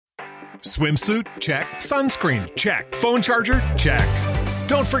Swimsuit? Check. Sunscreen? Check. Phone charger? Check.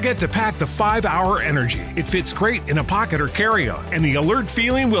 Don't forget to pack the 5-Hour Energy. It fits great in a pocket or carry-on, and the alert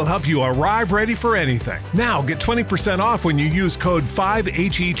feeling will help you arrive ready for anything. Now get 20% off when you use code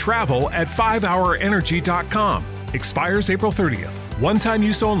 5HETRAVEL at 5hourenergy.com. Expires April 30th. One-time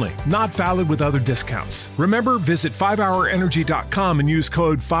use only. Not valid with other discounts. Remember, visit 5hourenergy.com and use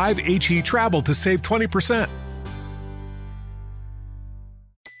code 5HETRAVEL to save 20%.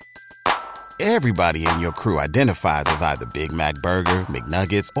 Everybody in your crew identifies as either Big Mac Burger,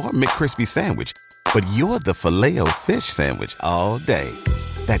 McNuggets, or McCrispy Sandwich. But you're the Filet-O-Fish Sandwich all day.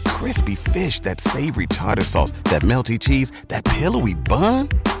 That crispy fish, that savory tartar sauce, that melty cheese, that pillowy bun.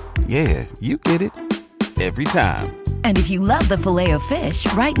 Yeah, you get it. Every time. And if you love the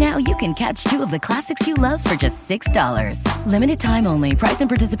Filet-O-Fish, right now you can catch two of the classics you love for just $6. Limited time only. Price and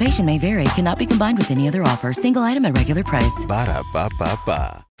participation may vary. Cannot be combined with any other offer. Single item at regular price.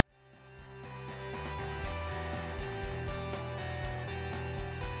 Ba-da-ba-ba-ba.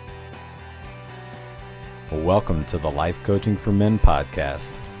 Welcome to the Life Coaching for Men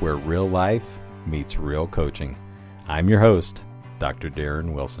podcast, where real life meets real coaching. I'm your host, Dr.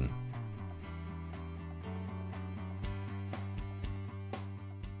 Darren Wilson.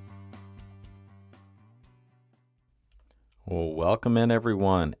 Well, welcome in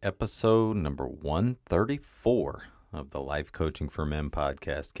everyone. Episode number 134 of the Life Coaching for Men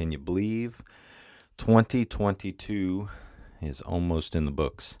podcast. Can you believe 2022 is almost in the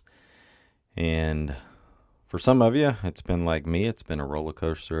books? And for some of you, it's been like me. It's been a roller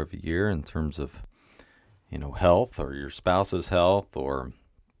coaster of a year in terms of, health or your spouse's health or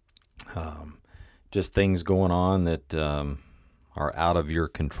just things going on that are out of your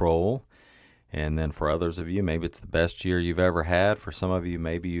control. And then for others of you, maybe it's the best year you've ever had. For some of you,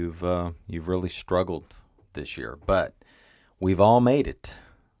 maybe you've really struggled this year. But we've all made it.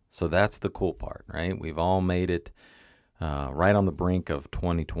 So that's the cool part, right? We've all made it right on the brink of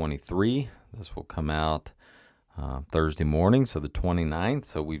 2023. This will come out Thursday morning, so the 29th.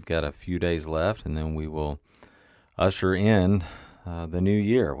 So we've got a few days left, and then we will usher in the new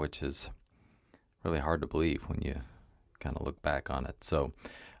year, which is really hard to believe when you kind of look back on it. So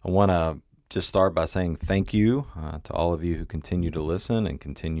I want to just start by saying thank you to all of you who continue to listen and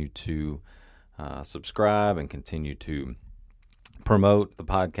continue to subscribe and continue to promote the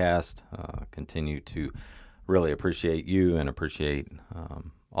podcast, continue to really appreciate you and appreciate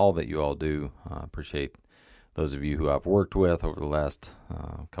all that you all do. Appreciate those of you who I've worked with over the last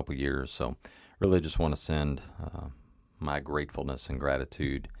couple years. So really just want to send my gratefulness and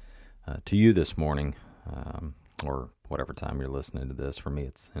gratitude to you this morning, or whatever time you're listening to this. For me,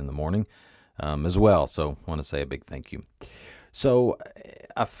 it's in the morning as well. So want to say a big thank you. So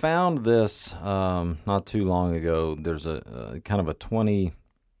I found this not too long ago. There's a kind of a 20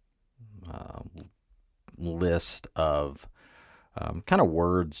 list of kind of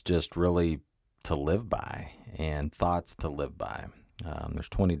words just really to live by and thoughts to live by. There's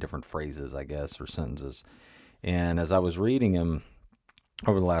 20 different phrases, I guess, or sentences. And as I was reading them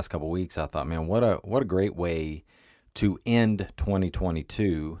over the last couple of weeks, I thought, man, what a great way to end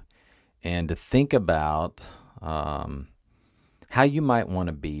 2022 and to think about how you might want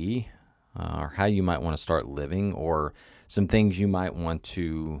to be or how you might want to start living, or some things you might want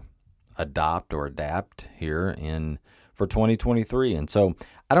to adopt or adapt here for 2023. And so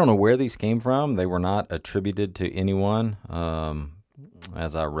I don't know where these came from. They were not attributed to anyone.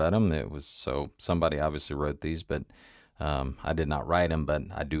 As I read them, somebody obviously wrote these, but I did not write them, but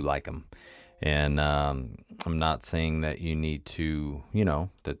I do like them. And I'm not saying that you need to,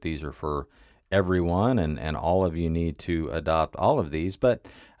 that these are for everyone and all of you need to adopt all of these, but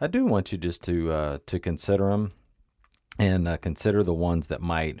I do want you just to consider them and consider the ones that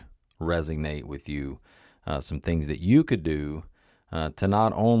might resonate with you, some things that you could do to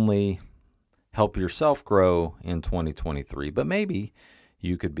not only help yourself grow in 2023, but maybe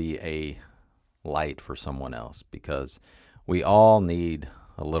you could be a light for someone else, because we all need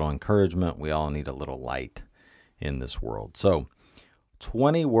a little encouragement. We all need a little light in this world. So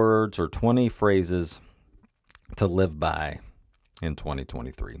 20 words or 20 phrases to live by in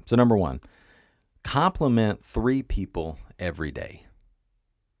 2023. So number one, compliment 3 people every day.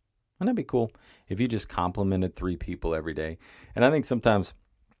 Wouldn't that be cool if you just complimented 3 people every day? And I think sometimes,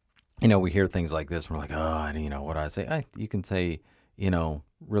 we hear things like this. And we're like, oh, what do I say? You can say,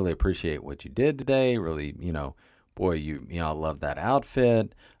 really appreciate what you did today. Really, boy, I love that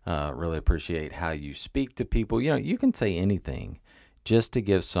outfit. Really appreciate how you speak to people. You can say anything just to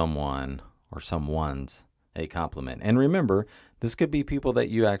give someone or someone's a compliment. And remember, this could be people that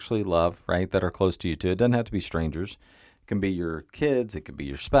you actually love, right? That are close to you too. It doesn't have to be strangers. It can be your kids, it could be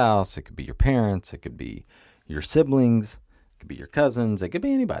your spouse, it could be your parents, it could be your siblings, it could be your cousins, it could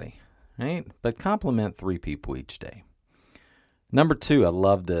be anybody, right? But compliment 3 people each day. Number 2, I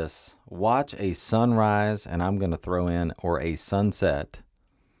love this. Watch a sunrise, and I'm going to throw in, or a sunset.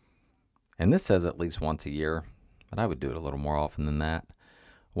 And this says at least once a year, but I would do it a little more often than that.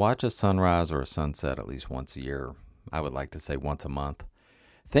 Watch a sunrise or a sunset at least once a year. I would like to say once a month.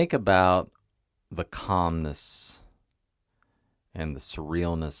 Think about the calmness and the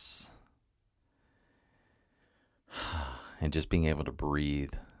surrealness and just being able to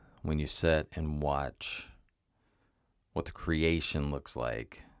breathe when you sit and watch what the creation looks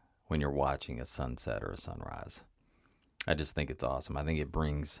like when you're watching a sunset or a sunrise. I just think it's awesome. I think it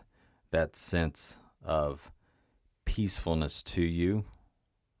brings that sense of peacefulness to you,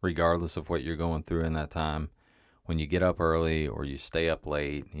 regardless of what you're going through in that time. When you get up early or you stay up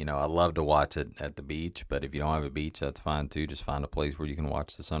late, I love to watch it at the beach, but if you don't have a beach, that's fine too. Just find a place where you can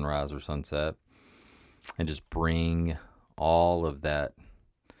watch the sunrise or sunset and just bring all of that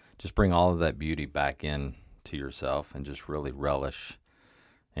beauty back in to yourself and just really relish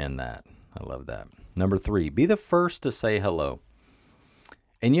in that. I love that. Number 3, be the first to say hello.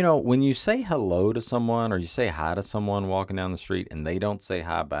 And when you say hello to someone or you say hi to someone walking down the street and they don't say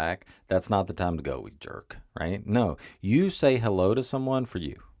hi back, that's not the time to go, we jerk, right? No, you say hello to someone for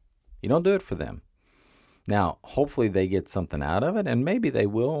you. You don't do it for them. Now, hopefully they get something out of it and maybe they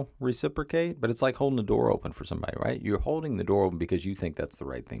will reciprocate, but it's like holding the door open for somebody, right? You're holding the door open because you think that's the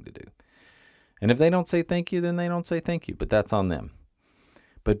right thing to do. And if they don't say thank you, then they don't say thank you, but that's on them.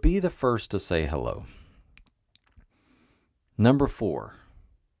 But be the first to say hello. Number 4,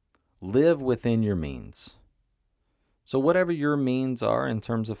 live within your means. So whatever your means are in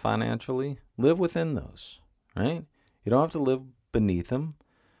terms of financially, live within those, right? You don't have to live beneath them,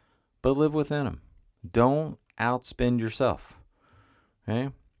 but live within them. Don't outspend yourself,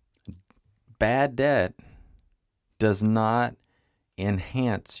 okay? Bad debt does not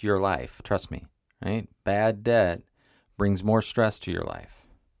enhance your life. Trust me, right? Bad debt brings more stress to your life.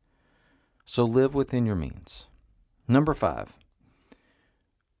 So live within your means. Number 5,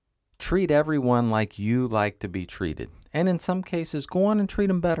 treat everyone like you like to be treated. And in some cases, go on and treat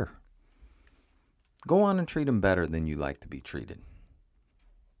them better. Go on and treat them better than you like to be treated.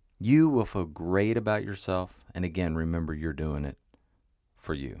 You will feel great about yourself. And again, remember, you're doing it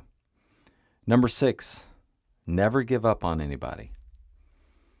for you. Number 6, never give up on anybody.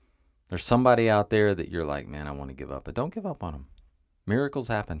 There's somebody out there that you're like, man, I want to give up. But don't give up on them. Miracles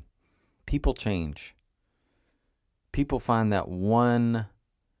happen. People change. People find that one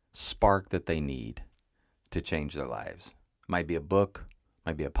spark that they need to change their lives. Might be a book,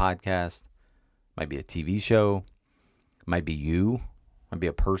 might be a podcast, might be a TV show, might be you, might be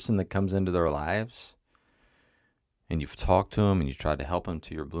a person that comes into their lives and you've talked to them and you tried to help them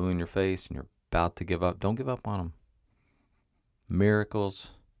till you're blue in your face and you're about to give up. Don't give up on them.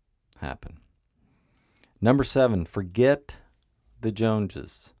 Miracles happen. Number 7, forget the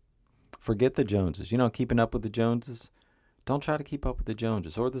Joneses. Forget the Joneses. Keeping up with the Joneses. Don't try to keep up with the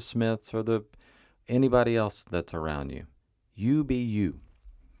Joneses or the Smiths or anybody else that's around you. You be you.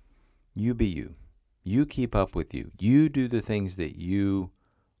 You be you. You keep up with you. You do the things that you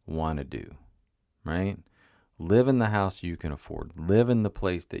want to do, right? Live in the house you can afford. Live in the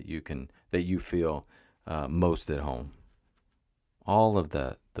place that you feel most at home. All of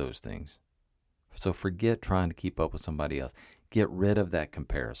those things. So forget trying to keep up with somebody else. Get rid of that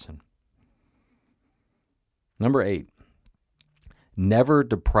comparison. Number 8, never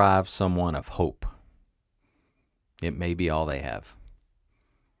deprive someone of hope. It may be all they have.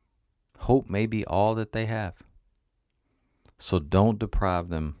 Hope may be all that they have. So don't deprive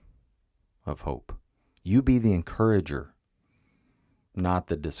them of hope. You be the encourager, not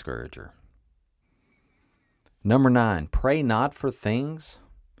the discourager. Number 9, pray not for things,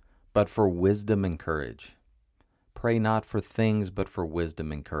 but for wisdom and courage. Pray not for things, but for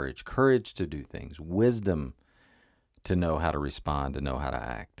wisdom and courage. Courage to do things. Wisdom to know how to respond, to know how to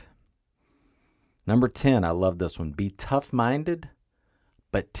act. Number 10, I love this one. Be tough-minded,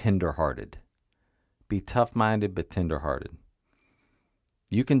 but tender-hearted. Be tough-minded, but tender-hearted.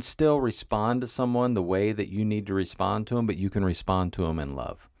 You can still respond to someone the way that you need to respond to them, but you can respond to them in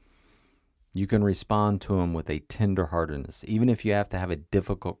love. You can respond to them with a tender-heartedness, even if you have to have a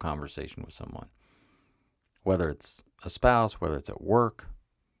difficult conversation with someone. Whether it's a spouse, whether it's at work,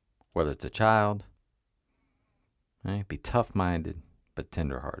 whether it's a child. Right? Be tough-minded, but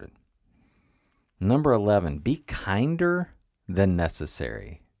tender-hearted. Number 11, be kinder than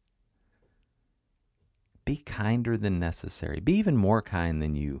necessary. Be kinder than necessary. Be even more kind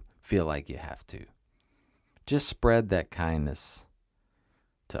than you feel like you have to. Just spread that kindness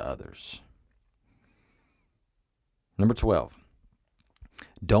to others. Number 12,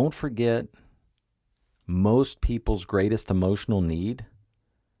 don't forget most people's greatest emotional need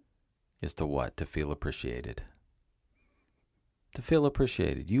is to what? To feel appreciated. To feel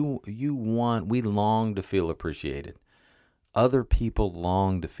appreciated. We long to feel appreciated. Other people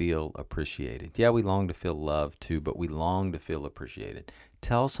long to feel appreciated. Yeah, we long to feel loved too, but we long to feel appreciated.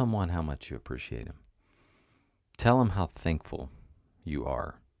 Tell someone how much you appreciate them. Tell them how thankful you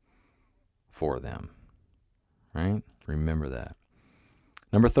are for them. Right? Remember that.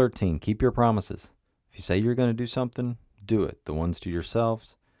 Number 13, keep your promises. If you say you're going to do something, do it. The ones to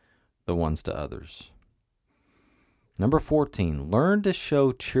yourselves, the ones to others. Number 14, learn to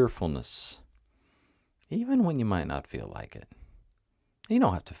show cheerfulness, even when you might not feel like it. You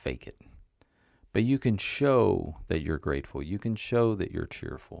don't have to fake it, but you can show that you're grateful. You can show that you're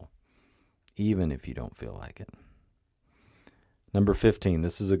cheerful, even if you don't feel like it. Number 15,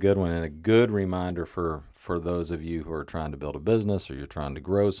 this is a good one and a good reminder for those of you who are trying to build a business or you're trying to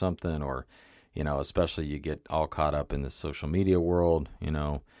grow something or, especially you get all caught up in this social media world,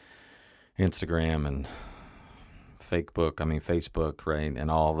 Instagram and Facebook, right? And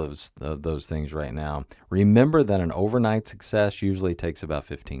all those things right now. Remember that an overnight success usually takes about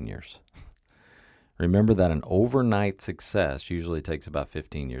 15 years. Remember that an overnight success usually takes about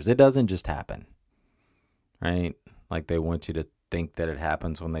 15 years. It doesn't just happen, right? Like they want you to think that it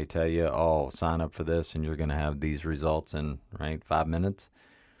happens when they tell you, oh, sign up for this and you're going to have these results in, 5 minutes.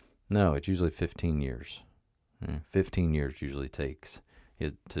 No, it's usually 15 years. 15 years usually takes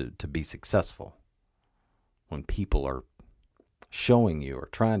it to be successful when people are showing you or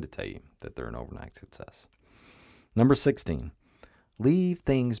trying to tell you that they're an overnight success. Number 16, leave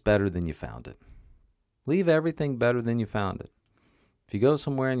things better than you found it. Leave everything better than you found it. If you go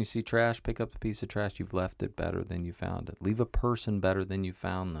somewhere and you see trash, pick up a piece of trash. You've left it better than you found it. Leave a person better than you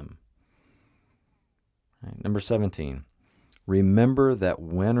found them. Right. Number 17, remember that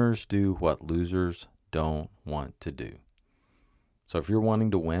winners do what losers don't want to do. So if you're wanting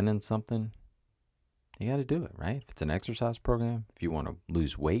to win in something, you got to do it, right? If it's an exercise program, if you want to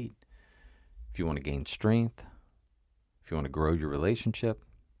lose weight, if you want to gain strength, if you want to grow your relationship,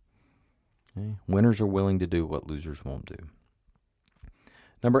 okay? Winners are willing to do what losers won't do.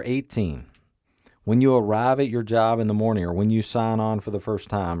 Number 18, when you arrive at your job in the morning or when you sign on for the first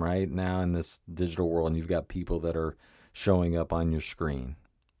time, right now in this digital world, and you've got people that are showing up on your screen,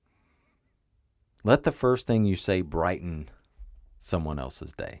 let the first thing you say brighten someone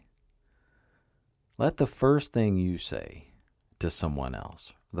else's day. Let the first thing you say to someone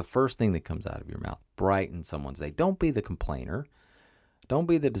else, the first thing that comes out of your mouth, brighten someone's day. Don't be the complainer. Don't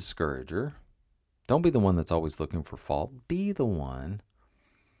be the discourager. Don't be the one that's always looking for fault. Be the one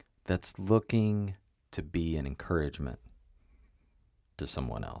that's looking to be an encouragement to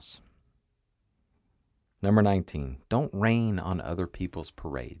someone else. Number 19, don't rain on other people's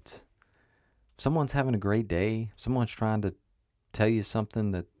parades. If someone's having a great day, someone's trying to tell you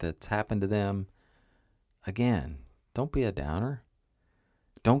something that's happened to them, again, don't be a downer.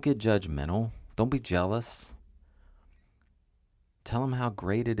 Don't get judgmental. Don't be jealous. Tell them how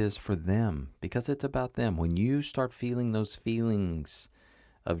great it is for them because it's about them. When you start feeling those feelings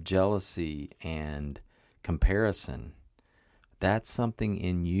of jealousy and comparison, that's something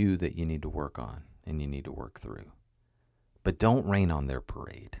in you that you need to work on and you need to work through. But don't rain on their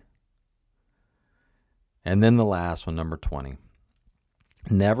parade. And then the last one, number 20.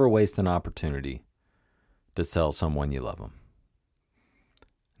 Never waste an opportunity to tell someone you love them.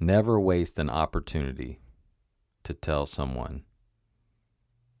 Never waste an opportunity to tell someone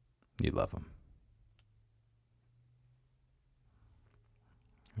you love them.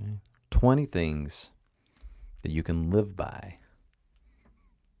 20 things that you can live by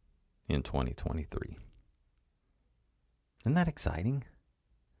in 2023. Isn't that exciting?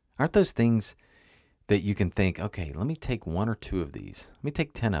 Aren't those things that you can think, okay, let me take 1 or 2 of these. Let me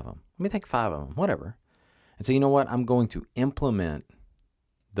take 10 of them. Let me take 5 of them, whatever. And so you know what? I'm going to implement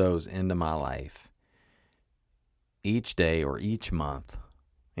those into my life each day or each month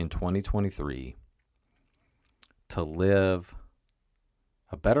in 2023 to live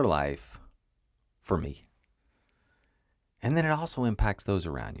a better life for me. And then it also impacts those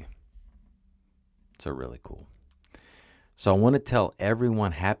around you. So really cool. So I want to tell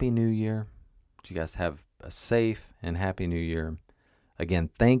everyone Happy New Year. You guys have a safe and Happy New Year.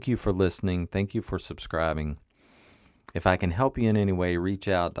 Again, thank you for listening. Thank you for subscribing. If I can help you in any way, reach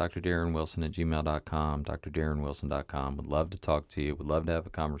out, drdarrenwilson@gmail.com, drdarrenwilson.com. Would love to talk to you. Would love to have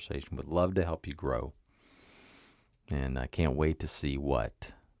a conversation. Would love to help you grow. And I can't wait to see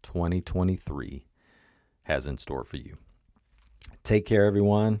what 2023 has in store for you. Take care,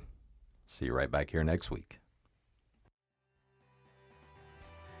 everyone. See you right back here next week.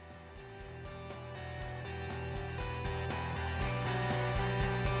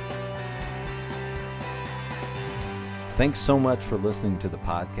 Thanks so much for listening to the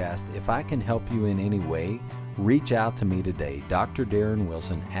podcast. If I can help you in any way, reach out to me today,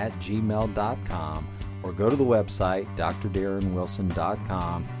 drdarrenwilson@gmail.com, or go to the website,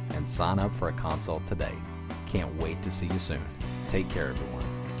 drdarrenwilson.com, and sign up for a consult today. Can't wait to see you soon. Take care, everyone.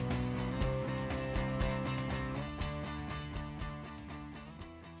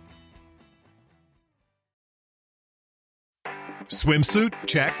 Swimsuit?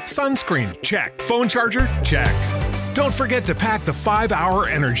 Check. Sunscreen? Check. Phone charger? Check. Don't forget to pack the 5-Hour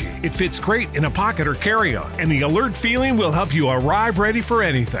Energy. It fits great in a pocket or carry-on, and the alert feeling will help you arrive ready for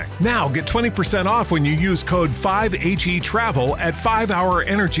anything. Now get 20% off when you use code 5HETRAVEL at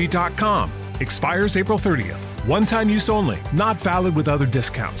 5hourenergy.com. Expires April 30th. One-time use only. Not valid with other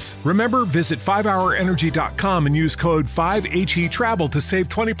discounts. Remember, visit 5hourenergy.com and use code 5HETRAVEL to save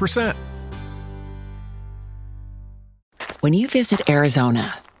 20%. When you visit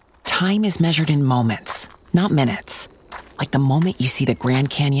Arizona, time is measured in moments, not minutes. Like the moment you see the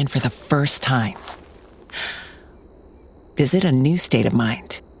Grand Canyon for the first time. Visit a new state of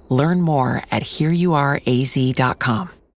mind. Learn more at hereyouareaz.com.